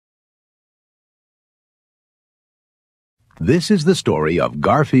This is the story of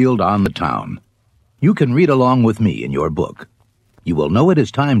Garfield on the Town. You can read along with me in your book. You will know it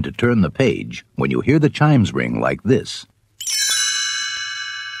is time to turn the page when you hear the chimes ring like this.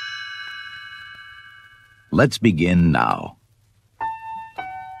 Let's begin now.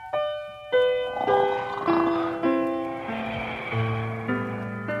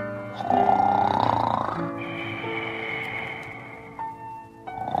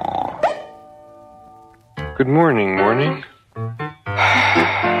 Good morning, morning.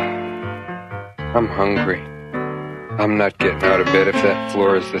 I'm hungry. I'm not getting out of bed if that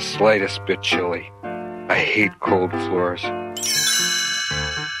floor is the slightest bit chilly. I hate cold floors.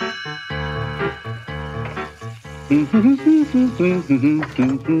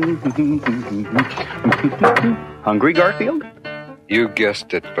 Hungry, Garfield? You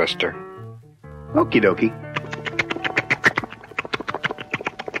guessed it, Buster. Okie dokie.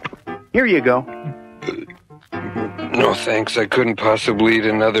 Here you go. No thanks, I couldn't possibly eat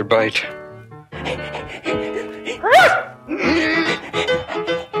another bite.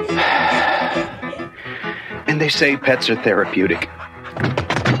 And they say pets are therapeutic.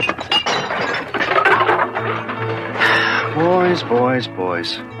 Boys, boys,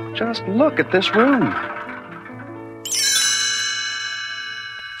 boys. Just look at this room.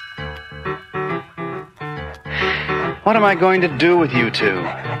 What am I going to do with you two?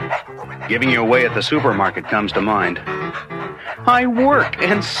 Giving you away at the supermarket comes to mind. I work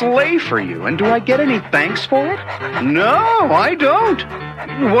and slave for you, and do I get any thanks for it? No, I don't.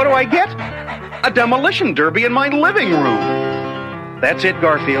 What do I get? A demolition derby in my living room. That's it,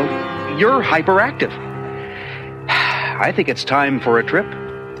 Garfield. You're hyperactive. I think it's time for a trip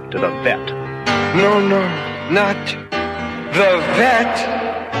to the vet. No, not the vet.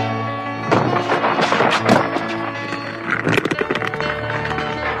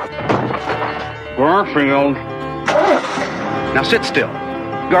 Garfield. Now sit still.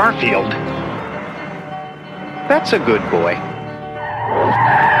 Garfield. That's a good boy.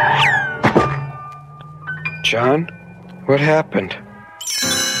 John, what happened?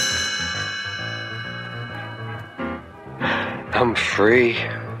 I'm free.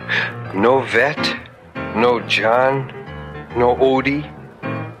 No vet, no John, no Odie.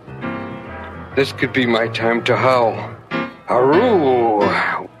 This could be my time to howl.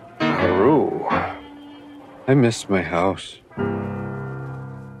 Aroo! Aroo. I miss my house.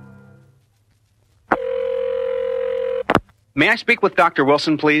 May I speak with Dr.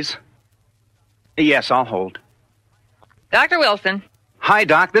 Wilson, please? Yes, I'll hold. Dr. Wilson. Hi,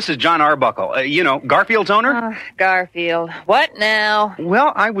 Doc. This is John Arbuckle. Garfield's owner? Garfield. What now?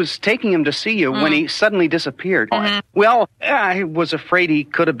 Well, I was taking him to see you when he suddenly disappeared. Well, I was afraid he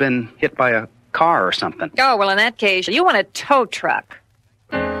could have been hit by a car or something. Oh, well, in that case, you want a tow truck.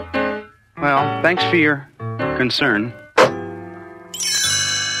 Well, thanks for your concern.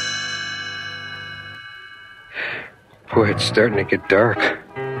 Boy, it's starting to get dark.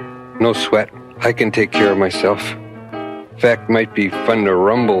 No sweat. I can take care of myself. In fact, might be fun to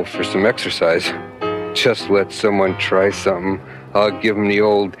rumble for some exercise. Just let someone try something. I'll give them the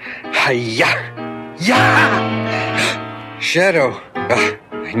old hi-ya! Ya! Shadow!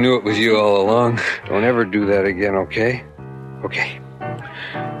 I knew it was you all along. Don't ever do that again, okay? Okay.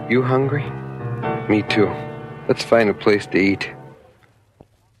 You hungry? Me too. Let's find a place to eat.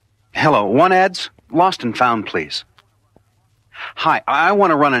 Hello, one ads? Lost and found, please. Hi, I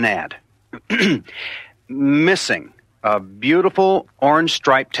want to run an ad. Missing. A beautiful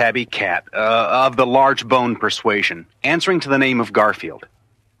orange-striped tabby cat of the large bone persuasion, answering to the name of Garfield.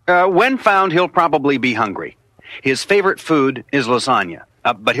 When found, he'll probably be hungry. His favorite food is lasagna,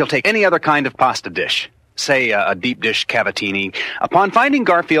 but he'll take any other kind of pasta dish, say a deep dish cavattini. Upon finding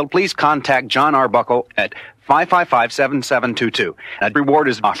Garfield, please contact John Arbuckle at 555-7722. A reward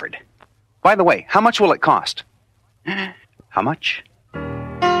is offered. By the way, how much will it cost? How much?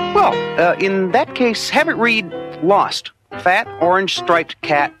 Well, in that case, have it read Lost. Fat, orange-striped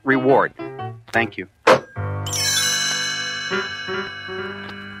cat reward. Thank you.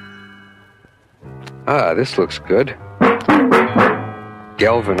 This looks good.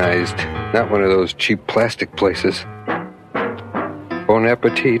 Galvanized, not one of those cheap plastic places. Bon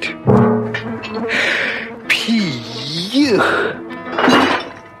appetit. Phew.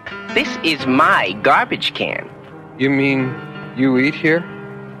 This is my garbage can. You mean you eat here?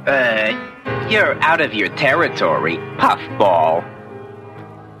 You're out of your territory, puffball.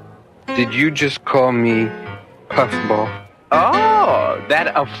 Did you just call me puffball? Oh,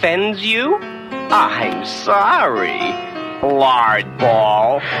 that offends you? I'm sorry,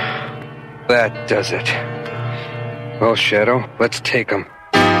 lardball. That does it. Well, Shadow, let's take 'em.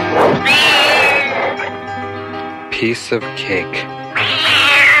 piece of cake.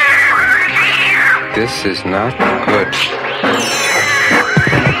 This is not good.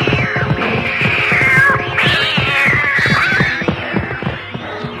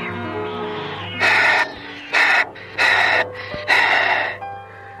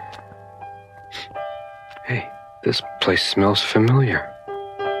 Hey, this place smells familiar.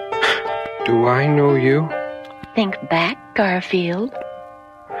 Do I know you? Think back, Garfield.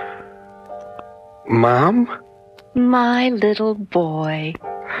 Mom? My little boy.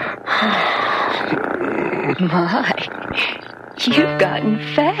 My, you've gotten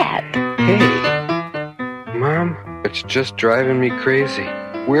fat. Hey. Mom, it's just driving me crazy.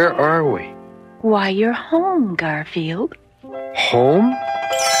 Where are we? Why, you're home, Garfield. Home?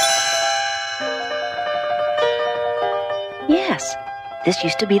 Yes. This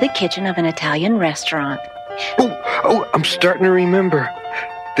used to be the kitchen of an Italian restaurant. Oh, I'm starting to remember.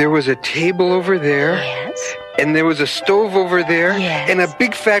 There was a table over there. Yes. And there was a stove over there. Yes. And a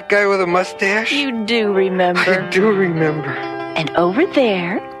big fat guy with a mustache. You do remember. I do remember. And over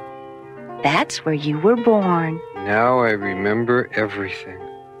there, that's where you were born. Now I remember everything.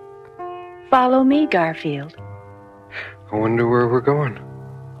 Follow me, Garfield. I wonder where we're going.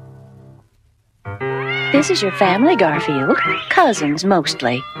 This is your family, Garfield. Cousins,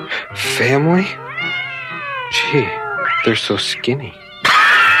 mostly. Family? Gee, they're so skinny.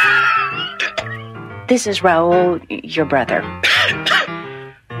 This is Raoul, your brother.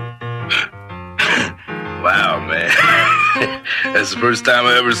 Wow, man. That's the first time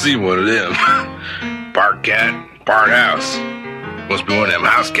I ever seen one of them. Bark cat, bark house. Must be one of them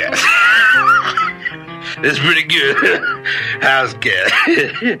house cats. That's pretty good. House cat.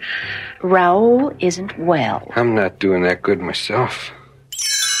 Raoul isn't well. I'm not doing that good myself.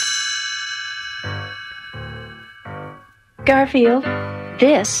 Garfield,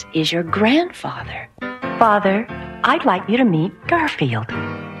 this is your grandfather. Father, I'd like you to meet Garfield.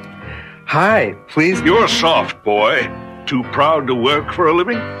 Hi, please. You're soft, boy. Too proud to work for a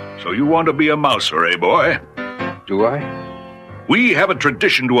living? So you want to be a mouser, eh, boy? Do I? We have a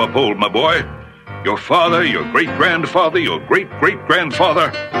tradition to uphold, my boy. Your father, your great-grandfather, your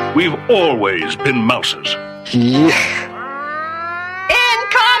great-great-grandfather, we've always been mousers. Yeah.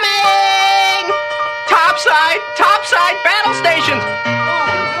 Incoming! Topside, battle stations!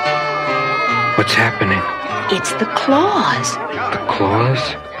 What's happening? It's the claws. The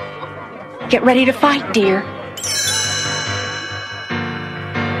claws? Get ready to fight, dear.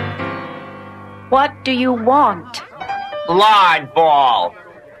 What do you want? Lard ball.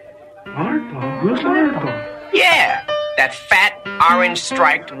 Lard ball? Who's lard ball? Yeah, that fat,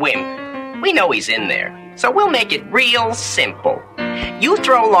 orange-striped wimp. We know he's in there, so we'll make it real simple. You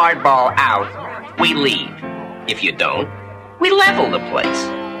throw lard ball out, we leave. If you don't, we level the place.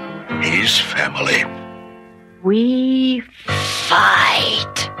 He's family. We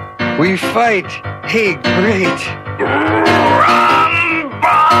fight. We fight. Hey, great. Rumble!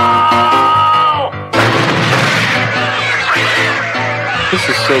 This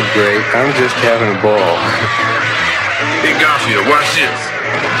is so great. I'm just having a ball. Hey, Garfield, watch this.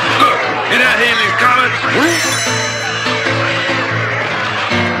 Look, in that Haley's comet.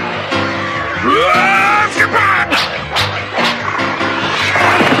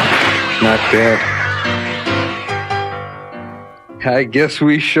 Not bad. I guess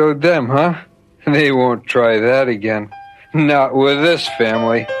we showed them, huh? They won't try that again. Not with this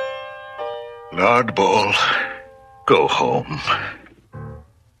family. Lard ball, go home.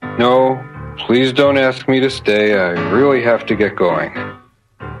 No, please don't ask me to stay. I really have to get going.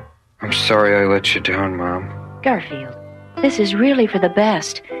 I'm sorry I let you down, Mom. Garfield, this is really for the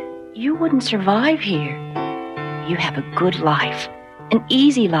best. You wouldn't survive here. You have a good life, an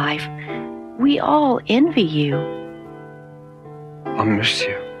easy life. We all envy you. I'll miss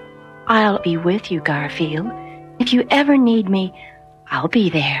you. I'll be with you, Garfield. If you ever need me, I'll be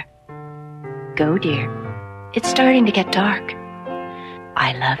there. Go, dear. It's starting to get dark.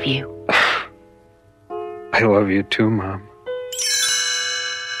 I love you. I love you too, Mom.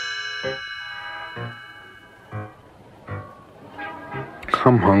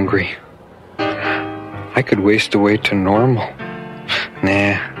 I'm hungry. I could waste away to normal.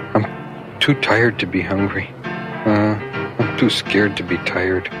 Nah, I'm too tired to be hungry. I'm too scared to be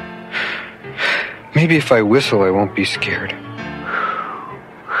tired. Maybe if I whistle, I won't be scared.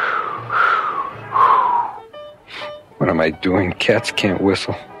 What am I doing? Cats can't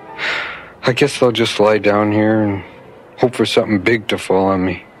whistle. I guess I'll just lie down here and hope for something big to fall on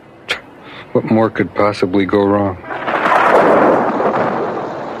me. What more could possibly go wrong?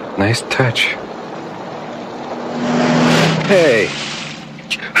 Nice touch. Hey!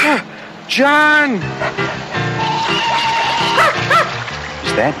 John!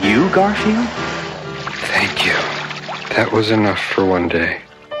 Is that you, Garfield? Thank you. That was enough for one day.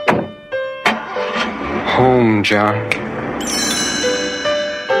 Home, John.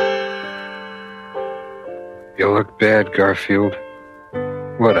 You look bad, Garfield.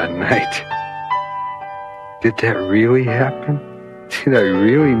 What a night. Did that really happen? Did I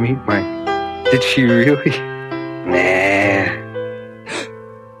really meet my... Did she really? Nah.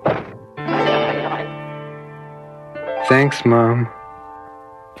 Thanks, Mom,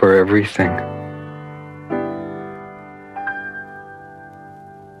 for everything.